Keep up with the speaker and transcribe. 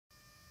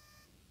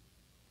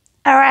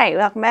Alright,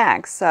 welcome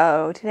back.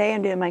 So today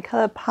I'm doing my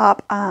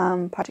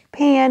ColourPop project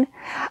pan.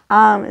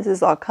 This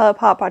is all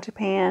ColourPop project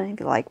pan. If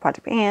you like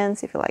project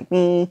pans, if you like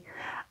me.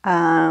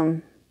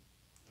 I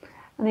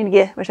need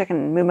to wish I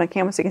can move my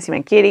camera so you can see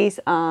my kitties.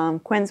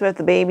 Quinn's with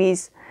the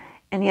babies,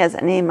 and he has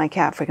a name my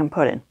cat freaking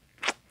Puddin'.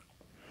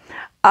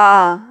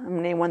 I'm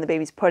gonna name one of the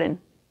babies Puddin'.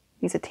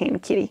 He's a tame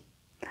kitty.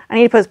 I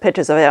need to post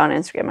pictures of it on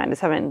Instagram. I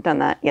just haven't done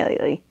that yet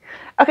lately.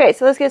 Okay,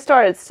 so let's get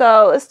started.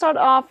 So let's start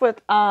off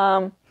with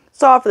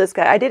this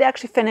guy. I did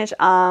actually finish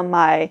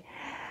my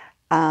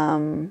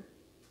the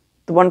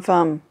one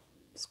from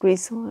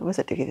Squeeze. What was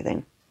that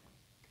thing?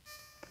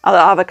 Oh, the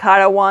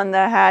avocado one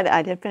that I had.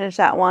 I did finish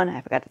that one.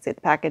 I forgot to say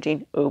the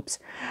packaging. Oops.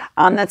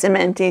 That's in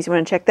Minty, so you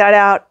want to check that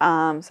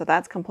out. So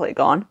that's completely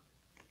gone.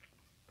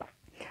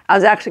 I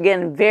was actually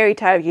getting very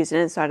tired of using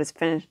it, so I just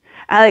finished.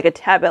 I had like a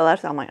tad bit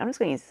left, so I'm like, I'm just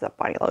gonna use this as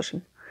body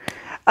lotion.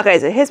 Okay,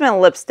 so here's my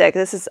lipstick.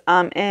 This is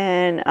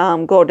in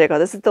Gold Digger.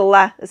 This is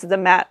the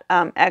matte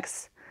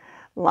X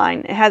line.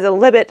 It has a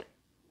little bit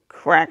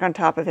crack on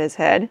top of his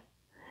head,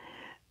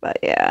 but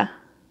yeah,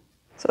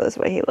 so this is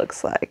what he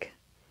looks like.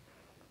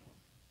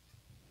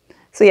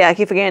 So yeah, I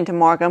keep forgetting to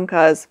mark them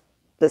because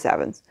this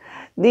happens.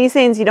 These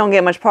things you don't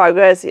get much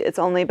progress. It's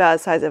only about the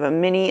size of a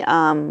mini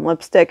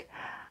lipstick.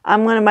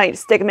 I'm gonna might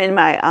stick them in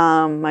my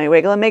my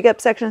regular makeup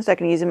section so I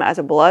can use them as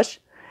a blush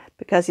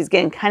because he's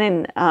getting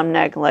kind of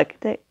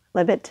neglected.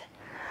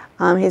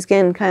 He's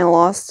getting kind of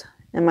lost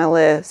in my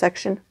lip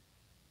section.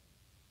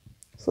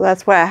 So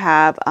that's what I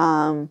have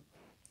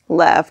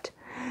left.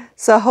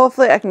 So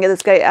hopefully I can get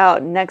this guy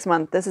out next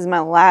month. This is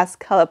my last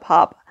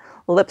ColourPop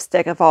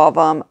lipstick of all of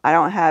them. I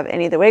don't have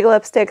any of the regular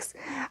lipsticks.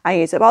 I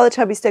use up all the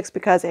chubby sticks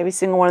because every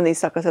single one of these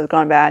suckers has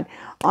gone bad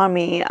on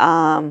me.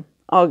 Oh,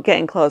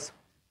 getting close.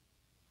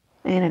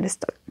 And I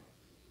just stuck.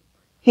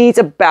 He's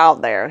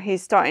about there.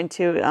 He's starting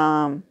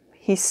to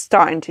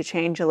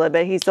change a little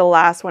bit. He's the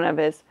last one of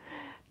his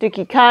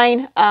Dookie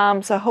kind.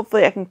 So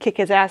hopefully I can kick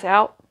his ass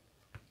out.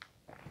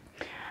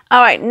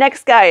 Alright,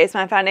 next guy is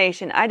my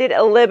foundation. I did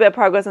a little bit of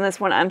progress on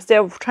this one. I'm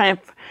still trying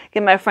to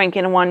get my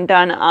Franken one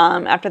done.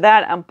 After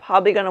that, I'm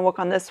probably going to work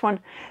on this one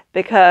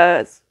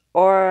because,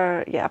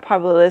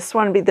 probably this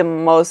one would be the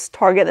most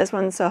target, this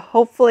one. So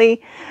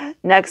hopefully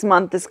next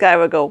month this guy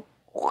will go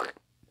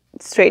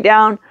straight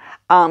down,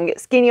 get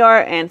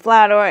skinnier and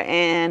flatter,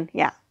 and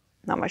yeah,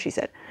 not much he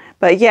said.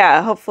 But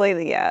yeah,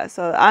 hopefully, yeah.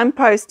 So I'm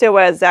probably still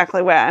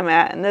exactly where I'm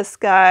at in this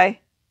guy.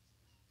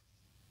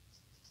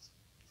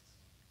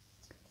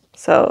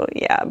 So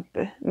yeah,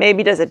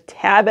 maybe just a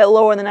tad bit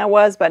lower than I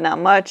was, but not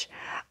much.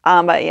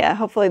 But yeah,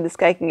 hopefully this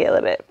guy can get a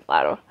little bit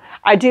flatter.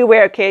 I do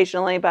wear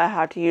occasionally, but I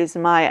have to use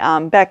my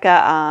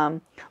Becca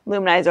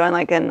luminizer on,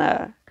 like in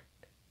the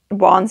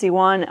bronzy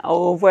one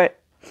over it.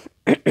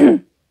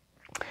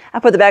 I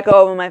put the Becca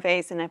over my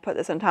face and I put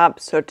this on top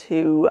so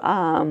to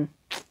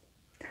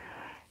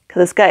because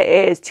this guy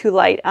is too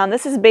light.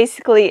 This is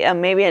basically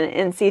maybe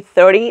an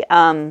NC30.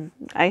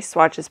 I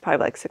swatched this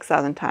probably like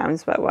 6,000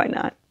 times, but why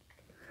not?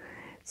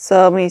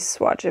 So let me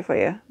swatch it for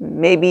you.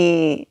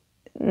 Maybe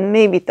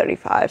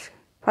 35.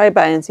 Probably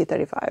by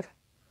NC35.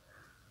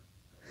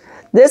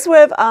 This would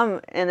have,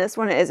 and this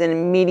one is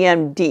in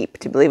medium deep,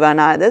 to believe it or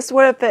not. This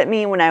would have fit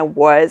me when I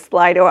was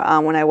lighter,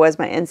 when I was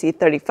my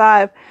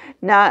NC35.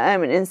 Now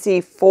I'm an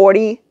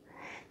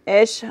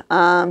NC40-ish.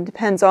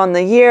 Depends on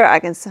the year. I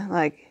can,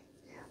 like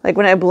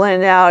when I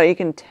blend it out, you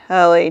can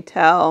totally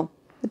tell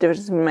the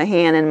difference between my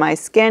hand and my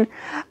skin.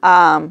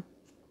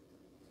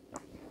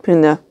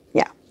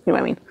 You know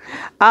what I mean?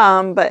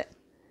 But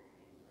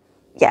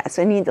yeah,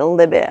 so I need a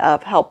little bit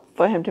of help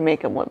for him to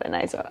make him a little bit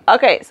nicer.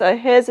 Okay, so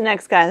here's the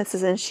next guy. This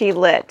is in She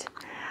Lit.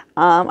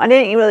 I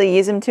didn't really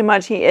use him too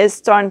much. He is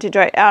starting to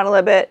dry out a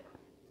little bit.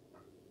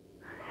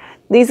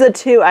 These are the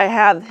two. I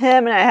have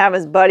him and I have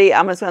his buddy.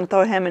 I'm just going to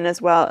throw him in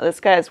as well. This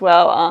guy as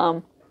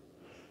well.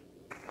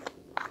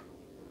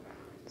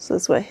 So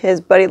this is what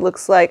his buddy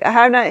looks like. I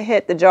have not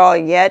hit the jaw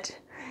yet.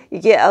 You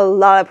get a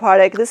lot of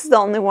product. This is the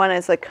only one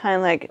that's like kind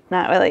of like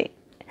not really.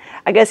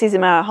 I guess he's in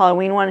my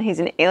Halloween one. He's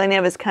an alien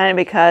of his kind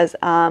because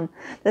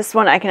this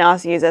one I can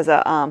also use as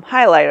a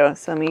highlighter.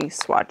 So let me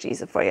swatch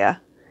these for you.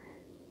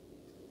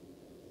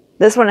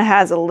 This one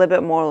has a little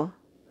bit more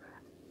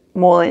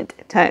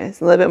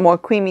it's a little bit more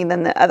creamy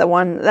than the other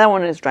one. That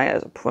one is dry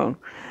as a prune.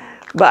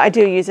 But I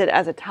do use it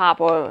as a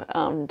top or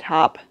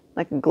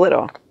like a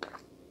glitter.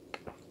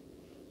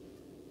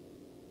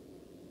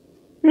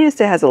 It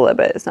still has a little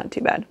bit. It's not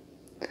too bad.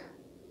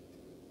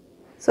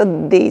 So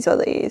these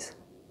are these.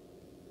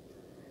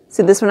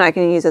 See, this one I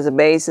can use as a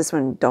base. This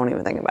one, don't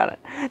even think about it.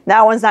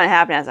 That one's not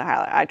happening as a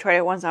highlight. I tried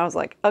it once. I was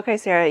like, okay,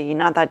 Sarah, you're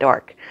not that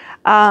dark.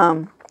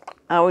 It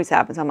always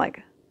happens. I'm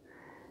like,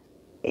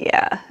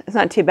 yeah, it's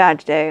not too bad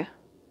today.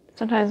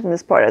 Sometimes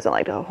this part doesn't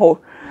like to hold.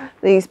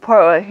 These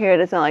part right here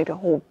doesn't like to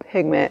hold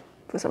pigment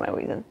for some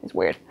reason. It's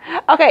weird.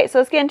 Okay, so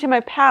let's get into my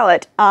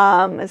palette.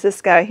 It's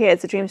this guy here.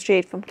 It's a Dream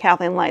Street from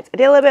Kathleen Lights. I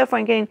did a little bit of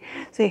franking,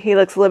 so he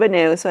looks a little bit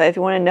new. So if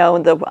you want to know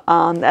the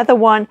other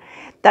one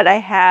that I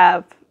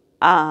have.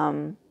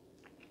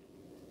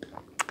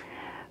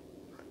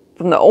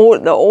 from the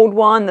old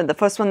one, the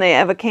first one they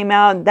ever came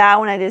out. That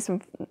one I did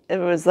some, it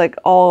was like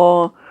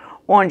all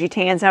orangey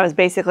tans. I was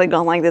basically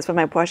going like this with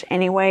my brush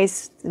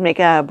anyways to make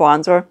a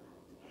bronzer.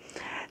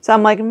 So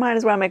I'm like, might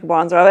as well make a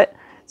bronzer of it.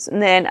 So,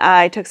 and then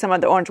I took some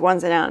of the orange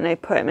ones and out and I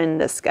put them in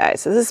this guy.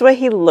 So this is what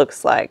he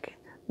looks like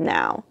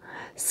now.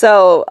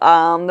 So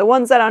the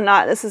ones that are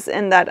not, this is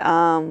in that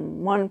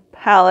one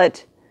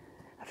palette.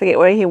 I forget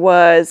where he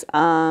was.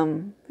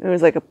 It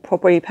was like a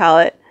purpley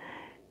palette,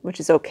 which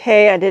is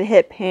okay. I did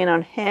hit pan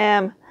on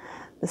him.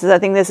 This is, I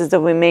think this is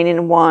the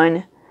remaining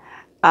one.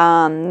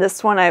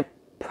 This one I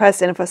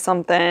pressed in for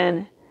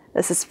something.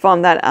 This is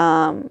from that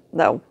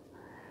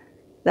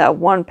that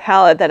one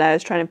palette that I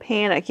was trying to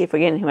pan. I keep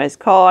forgetting what it's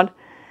called.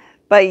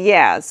 But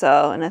yeah,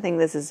 so, and I think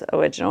this is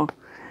original.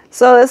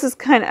 So this is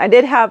kind of, I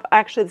did have,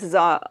 actually this is,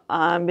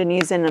 I've been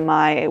using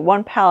my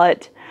one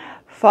palette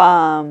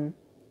from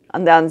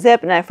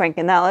Unzip, and I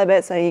frankened that a little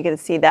bit, so you can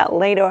see that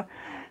later.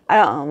 I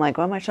don't know, I'm like,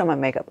 why am I showing my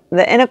makeup?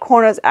 The inner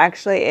corners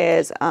actually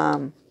is,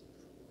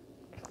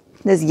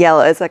 this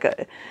yellow. It's like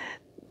a,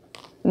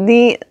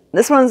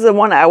 this one's the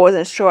one I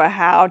wasn't sure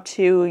how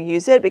to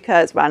use it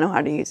because I know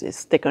how to use it,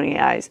 stick on the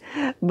eyes.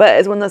 But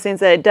it's one of those things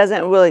that it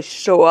doesn't really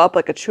show up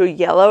like a true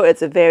yellow.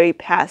 It's a very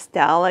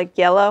pastel-like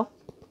yellow.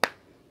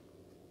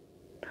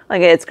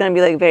 Like it's going to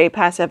be like very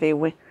pastel if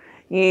you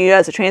use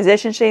as a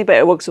transition shade, but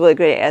it works really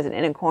great as an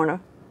inner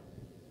corner.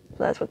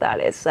 So that's what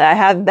that is. So I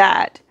have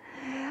that.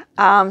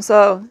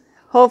 So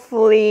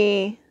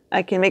hopefully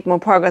I can make more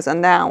progress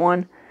on that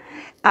one.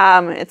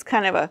 It's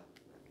kind of a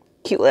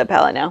cute little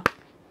palette now.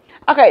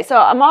 Okay, so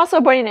I'm also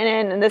bringing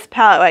in this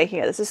palette right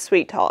here. This is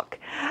Sweet Talk.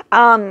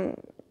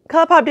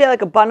 ColourPop did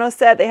like a bundle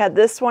set. They had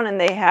this one and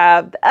they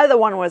have, the other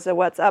one was the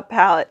What's Up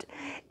palette.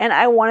 And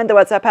I wanted the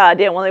What's Up palette. I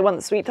didn't really want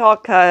the Sweet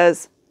Talk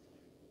because,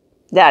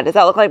 yeah, does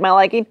that look like my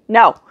liking?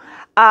 No.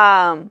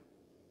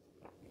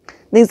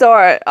 These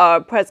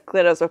are pressed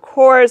glitters, of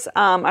course.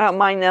 I don't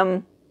mind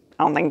them.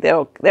 I don't think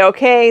they're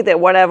okay. They're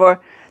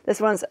whatever.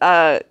 This one's,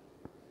 what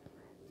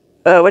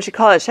you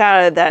call it,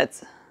 shadow.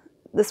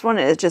 This one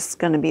is just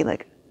going to be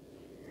like,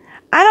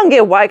 I don't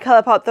get why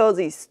ColourPop throws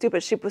these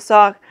stupid Super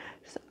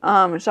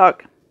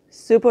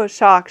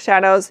Shock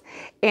shadows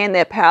in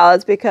their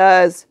palettes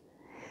because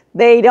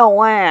they don't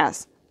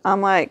last.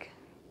 I'm like,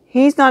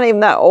 he's not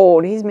even that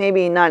old. He's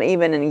maybe not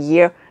even in a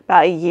year,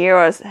 about a year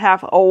or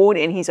half old,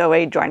 and he's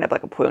already dried up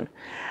like a prune.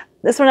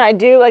 This one I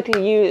do like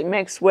to use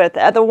mixed with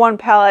the other one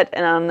palette,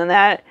 and then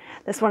that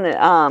this one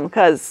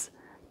because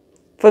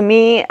for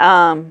me,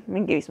 let me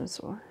give you some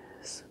source.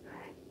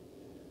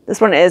 This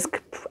one is,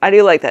 I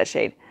do like that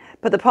shade.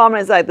 But the problem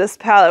is like this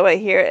palette right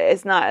here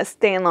is not a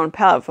standalone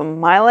palette for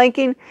my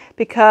liking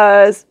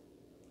because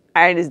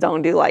I just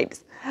don't do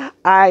lights.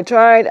 I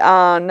tried,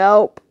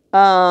 nope,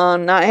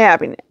 not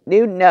happening.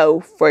 Dude,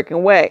 no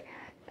freaking way.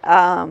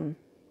 My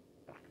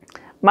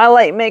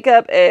light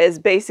makeup is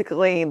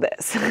basically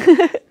this.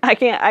 I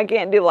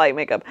can't do light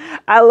makeup.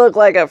 I look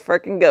like a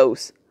freaking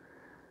ghost.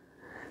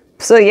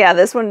 So yeah,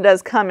 this one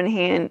does come in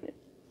hand.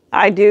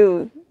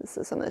 This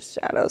is some of the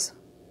shadows.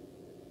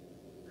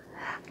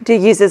 To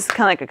use this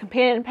kind of like a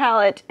companion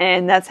palette,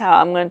 and that's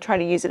how I'm going to try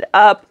to use it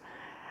up.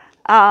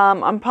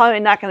 I'm probably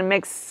not going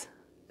to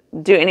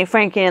do any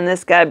franking in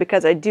this guy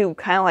because I do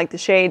kind of like the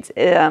shades.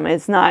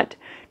 It's not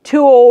too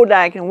old.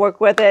 I can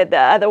work with it. The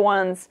other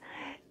ones,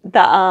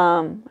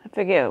 I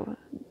forget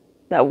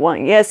that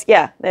one. Yes,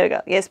 yeah, there we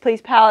go. Yes,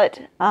 Please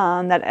palette.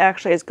 That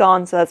actually is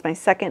gone, so that's my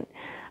second.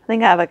 I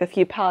think I have like a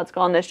few palettes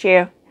gone this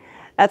year.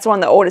 That's one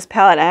of the oldest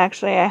palette.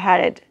 I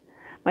had it.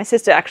 My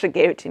sister actually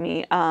gave it to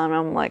me.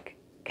 I'm like,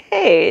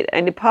 okay,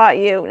 I depart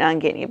you, now I'm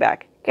getting you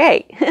back.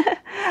 Great.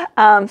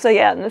 So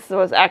yeah, and this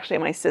was actually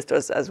my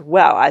sister's as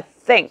well, I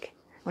think,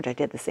 which I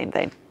did the same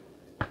thing.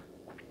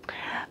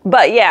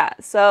 But yeah,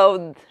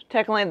 so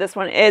technically this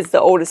one is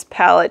the oldest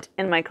palette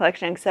in my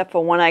collection, except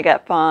for one I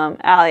got from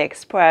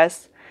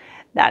AliExpress.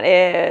 That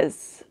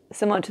is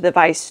similar to the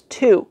Vice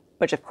 2,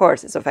 which of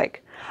course is a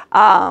fake.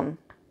 But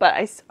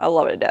I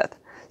love it to death.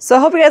 So I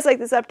hope you guys like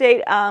this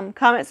update.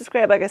 Comment,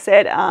 subscribe, like I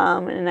said,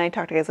 and I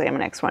talk to you guys later in my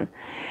next one.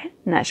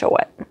 Not sure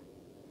what.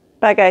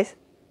 Bye, guys.